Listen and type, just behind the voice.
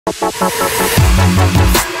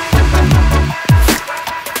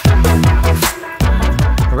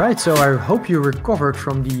Alright, so I hope you recovered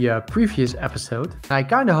from the previous episode. I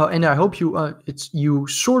hope you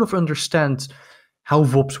sort of understand how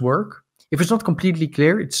VOPs work. If it's not completely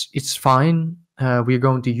clear, it's fine. We're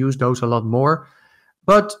going to use those a lot more.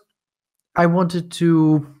 But I wanted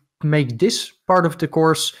to make this part of the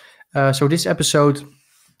course, so this episode,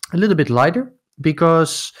 a little bit lighter,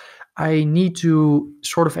 because I need to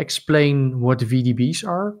sort of explain what VDBs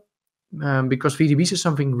are, because VDBs is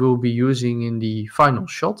something we'll be using in the final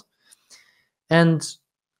shot. And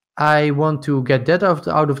I want to get that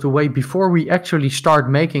out of the way before we actually start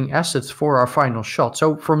making assets for our final shot.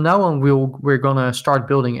 So from now on, we're gonna start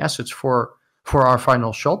building assets for our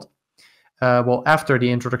final shot. Well, after the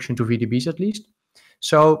introduction to VDBs at least.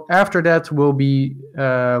 So after that,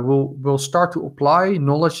 we'll start to apply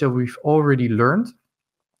knowledge that we've already learned,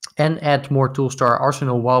 and add more tools to our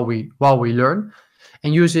arsenal while we learn,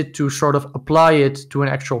 and use it to sort of apply it to an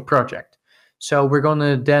actual project. So we're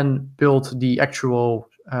gonna then build the actual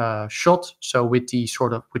shot. So with the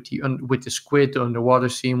squid on the water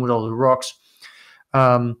scene with all the rocks,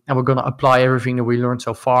 and we're gonna apply everything that we learned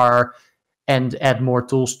so far, and add more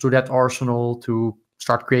tools to that arsenal to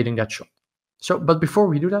start creating that shot. So, but before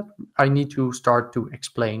we do that, I need to start to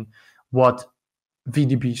explain what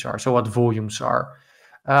VDBs are, so what volumes are.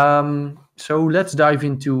 So let's dive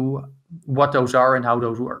into what those are and how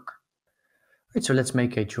those work. Right, so let's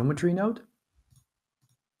make a geometry node.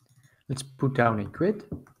 Let's put down a grid.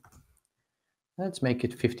 Let's make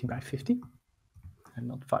it 50 by 50. And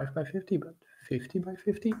not 5 by 50, but 50 by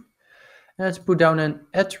 50. And let's put down an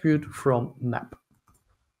attribute from map.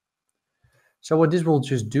 So what this will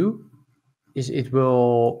just do is it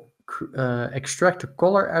will extract a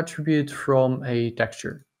color attribute from a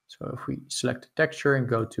texture. So if we select the texture and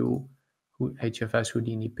go to HFS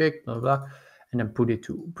Houdini pick, blah, blah, and then put it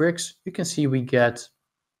to bricks, you can see we get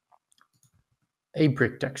a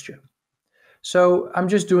brick texture. So I'm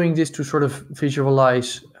just doing this to sort of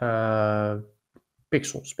visualize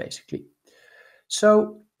pixels, basically.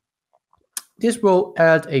 So this will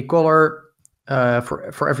add a color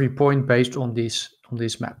for every point based on this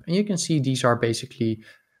map, and you can see these are basically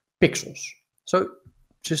pixels. So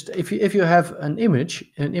just if you have an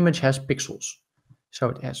image has pixels. So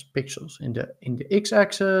it has pixels in the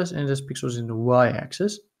x-axis, and it has pixels in the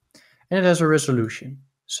y-axis, and it has a resolution.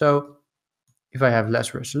 So if I have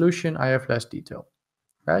less resolution, I have less detail,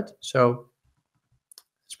 right? So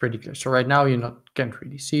it's pretty clear. So right now you can't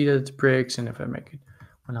really see that it's bricks, and if I make it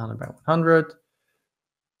 100 by 100,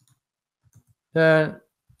 then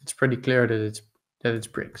it's pretty clear that it's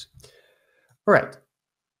bricks. All right,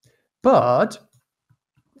 but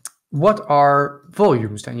what are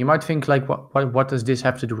volumes then? You might think like, what does this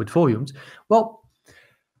have to do with volumes? Well,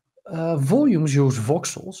 volumes use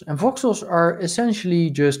voxels, and voxels are essentially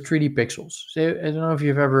just 3D pixels. So I don't know if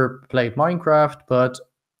you've ever played Minecraft, but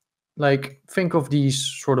like think of these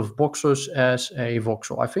sort of boxes as a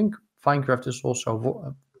voxel. I think Minecraft is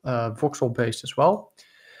also voxel based as well.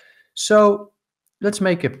 So let's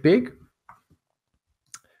make a pig,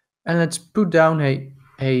 and let's put down a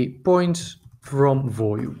point from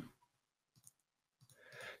volume.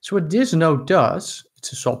 So what this node does,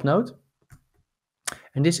 it's a sub node,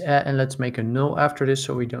 and let's make a null after this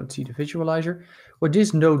so we don't see the visualizer. What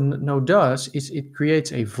this node does is it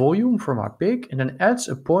creates a volume from our pig and then adds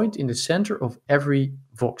a point in the center of every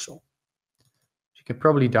voxel. You can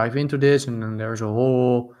probably dive into this, and then there's a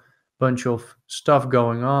whole bunch of stuff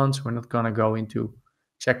going on, so we're not going to go into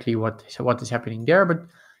exactly what is happening there, but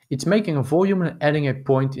it's making a volume and adding a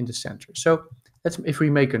point in the center. So if we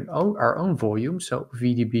make our own volume, so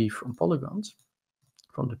VDB from polygons,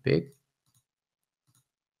 from the pig,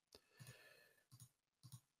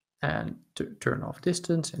 and to turn off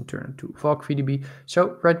distance and turn it to voc VDB.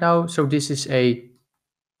 So right now, this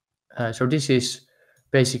is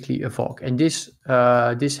basically a voc, and this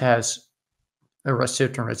has a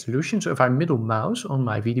certain resolution. So if I middle mouse on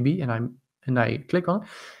my VDB and I click on it,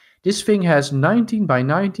 this thing has 19 by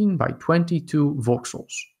 19 by 22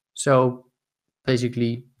 voxels. So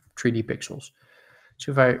basically 3D pixels.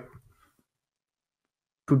 So if I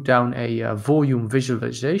put down a volume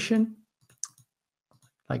visualization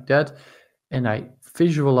like that, and I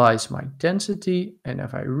visualize my density, and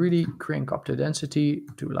if I really crank up the density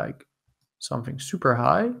to like something super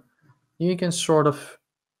high, you can sort of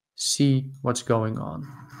see what's going on.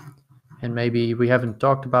 And maybe we haven't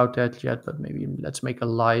talked about that yet, but maybe let's make a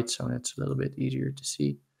light so it's a little bit easier to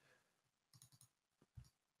see.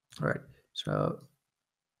 All right, so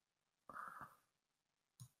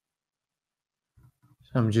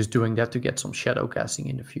So I'm just doing that to get some shadow casting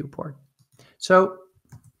in the viewport. So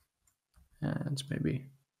it's maybe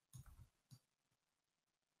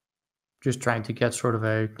just trying to get sort of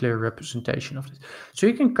a clear representation of this. So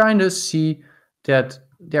you can kind of see that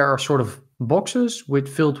there are sort of boxes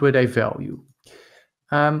filled with a value.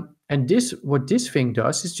 And what this thing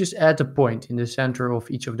does is just add a point in the center of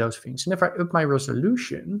each of those things. And if I up my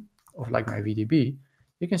resolution of like my VDB,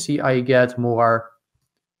 you can see I get more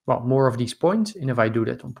of these points. And if I do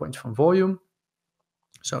that on points from volume,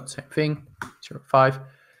 so same thing, 0.5,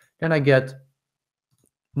 then I get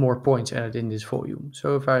more points added in this volume.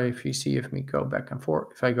 So if you see if we go back and forth,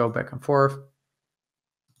 if I go back and forth,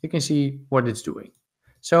 you can see what it's doing.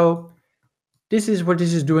 So this is what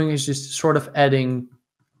this is doing, is just sort of adding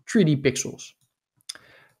 3D pixels.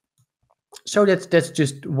 So that's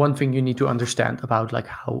just one thing you need to understand about like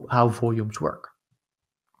how volumes work.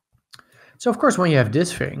 So of course, when you have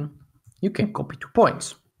this thing, you can copy 2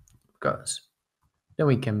 points, because then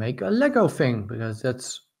we can make a Lego thing, because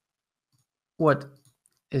that's what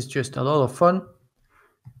is just a lot of fun.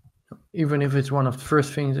 Even if it's one of the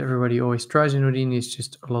first things everybody always tries in Houdini, it's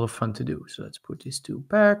just a lot of fun to do. So let's put these 2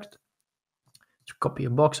 back. Let's copy a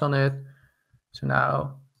box on it. So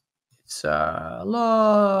now it's a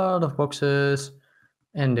lot of boxes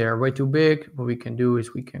and they're way too big. What we can do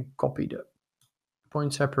is we can copy the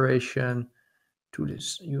point separation to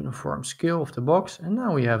this uniform scale of the box. And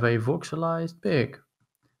now we have a voxelized pig.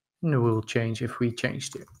 And it will change if we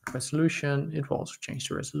change the resolution. It will also change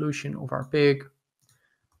the resolution of our pig.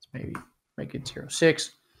 Let's maybe make it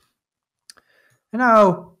 0.6. And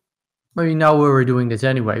now, maybe now we're doing this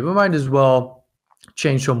anyway, we might as well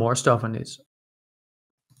change some more stuff on this.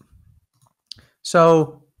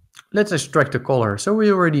 So let's extract the color. So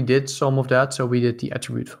we already did some of that. So we did the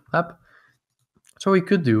attribute from map. So what we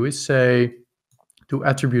could do is say do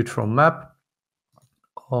attribute from map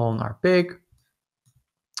on our pig.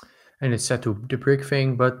 And it's set to the brick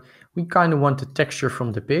thing, but we kind of want the texture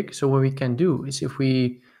from the pig. So what we can do is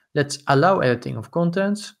let's allow editing of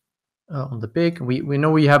contents on the pig. We know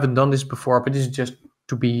we haven't done this before, but this is just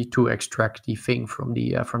to extract the thing from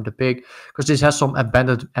the pig, because this has some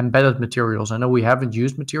embedded materials. I know we haven't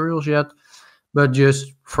used materials yet, but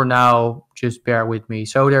just for now, just bear with me.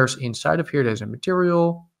 So there's inside of here, there's a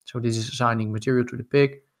material. So this is assigning material to the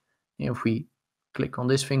pig. And if we click on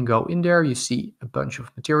this thing, go in there, you see a bunch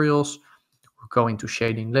of materials. We'll go into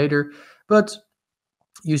shading later, but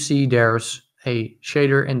you see there's a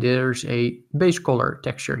shader and there's a base color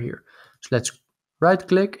texture here. So let's right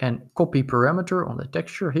click and copy parameter on the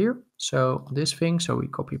texture here. So this thing, so we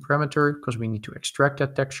copy parameter because we need to extract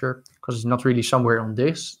that texture, because it's not really somewhere on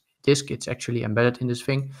this disk, it's actually embedded in this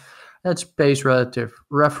thing. Let's paste relative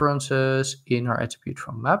references in our attribute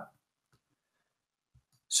from map.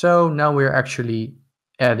 So now we're actually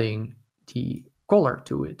adding the color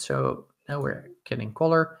to it. So now we're getting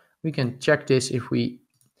color. We can check this if we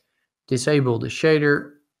disable the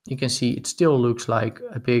shader. You can see it still looks like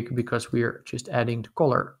a pig because we're just adding the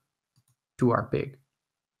color to our pig.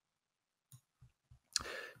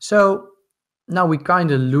 So now we kind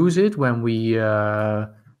of lose it when we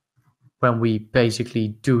basically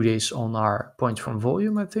do this on our points from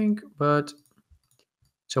volume, I think. But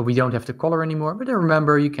so we don't have the color anymore. But then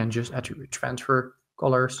remember, you can just attribute transfer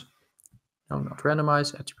colors. No, not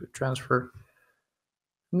randomize, attribute transfer.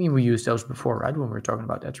 I mean, we used those before, right? When we were talking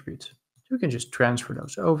about attributes. So we can just transfer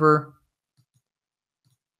those over.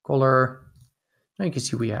 Color. Now you can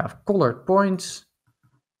see we have colored points.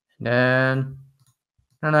 And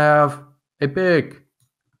then I have a pig.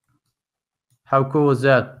 How cool is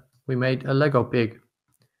that? We made a Lego pig.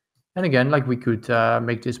 And again, like we could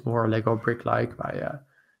make this more Lego brick-like by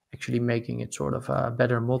actually making it sort of a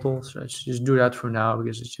better model. So let's just do that for now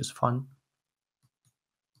because it's just fun.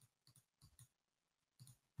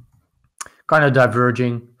 Kind of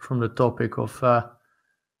diverging from the topic of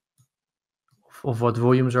what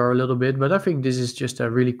volumes are a little bit, but I think this is just a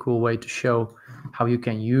really cool way to show how you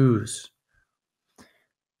can use,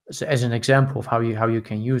 as an example of how you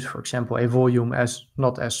can use, for example, a volume as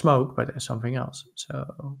not as smoke, but as something else.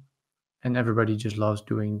 So, and everybody just loves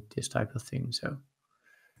doing this type of thing. So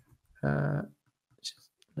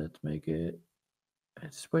let's make it,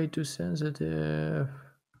 it's way too sensitive.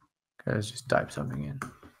 Okay, let's just type something in.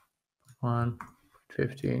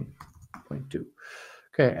 1.15.2.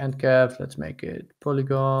 Okay, end cap, let's make it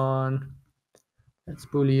polygon. Let's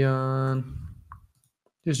boolean.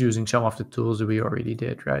 Just using some of the tools that we already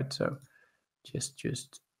did, right? So just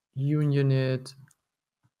union it.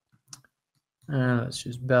 And let's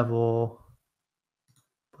just bevel,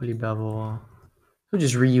 polybevel. So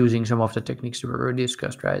just reusing some of the techniques that we already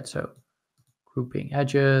discussed, right? So grouping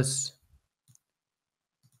edges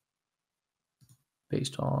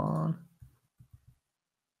based on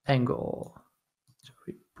angle. So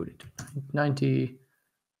we put it to 90.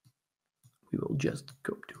 We will just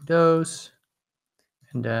go to those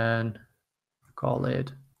and then call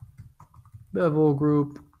it bevel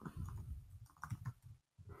group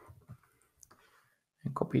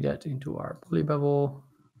and copy that into our polybevel.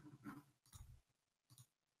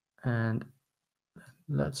 And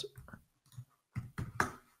let's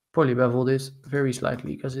polybevel this very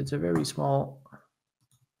slightly because it's a very small.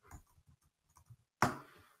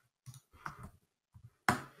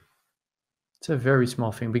 It's a very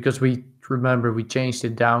small thing because we remember we changed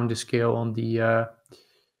it down the scale on the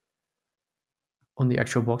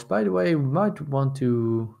actual box. By the way, we might want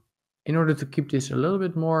to, in order to keep this a little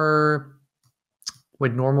bit more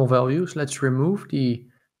with normal values, let's remove the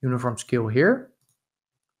uniform scale here.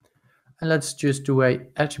 And let's just do a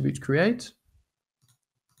attribute create.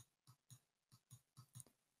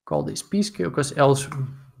 Call this p scale because else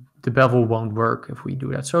the bevel won't work if we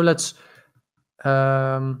do that. So let's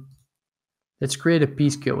create a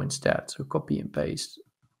p scale instead. So copy and paste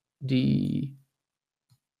it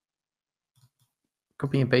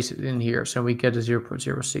in here. So we get a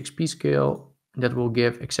 0.06 p scale. That will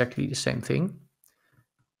give exactly the same thing.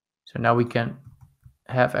 So now we can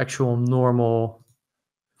have actual normal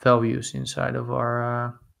values inside of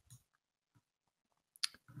our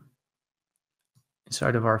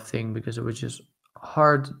thing because it was just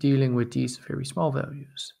hard dealing with these very small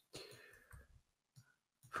values.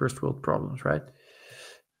 First world problems, right?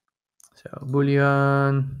 So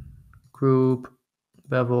Boolean, group,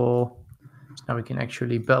 bevel. So now we can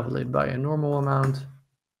actually bevel it by a normal amount.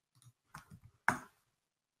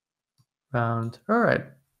 Round. All right.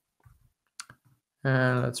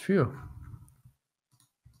 And let's view.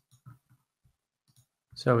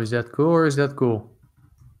 So is that cool or is that cool?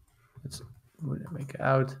 Let's make it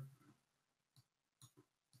out.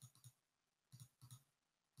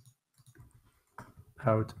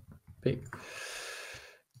 Out big.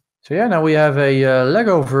 So yeah, now we have a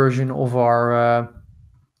Lego version of our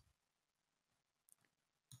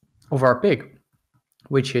pig,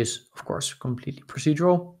 which is of course completely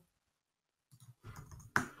procedural.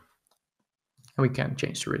 And we can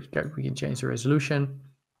change the resolution.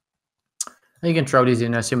 And you can throw this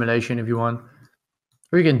in a simulation if you want,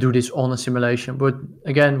 or you can do this on a simulation. But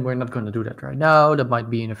again, we're not going to do that right now. That might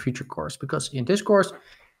be in a future course because in this course,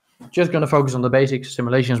 just going to focus on the basics.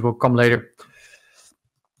 Simulations will come later.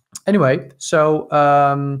 Anyway, so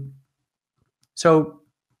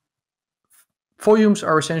volumes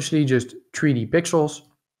are essentially just 3D pixels.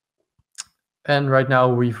 And right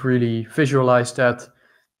now we've really visualized that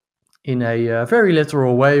in a very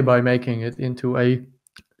literal way by making it into a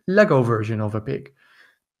Lego version of a pig.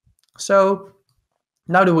 So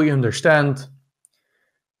now that we understand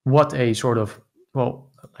what a sort of,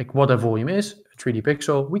 well, like what a volume is, a 3D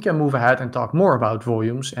pixel, we can move ahead and talk more about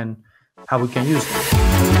volumes and how we can use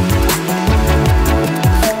them.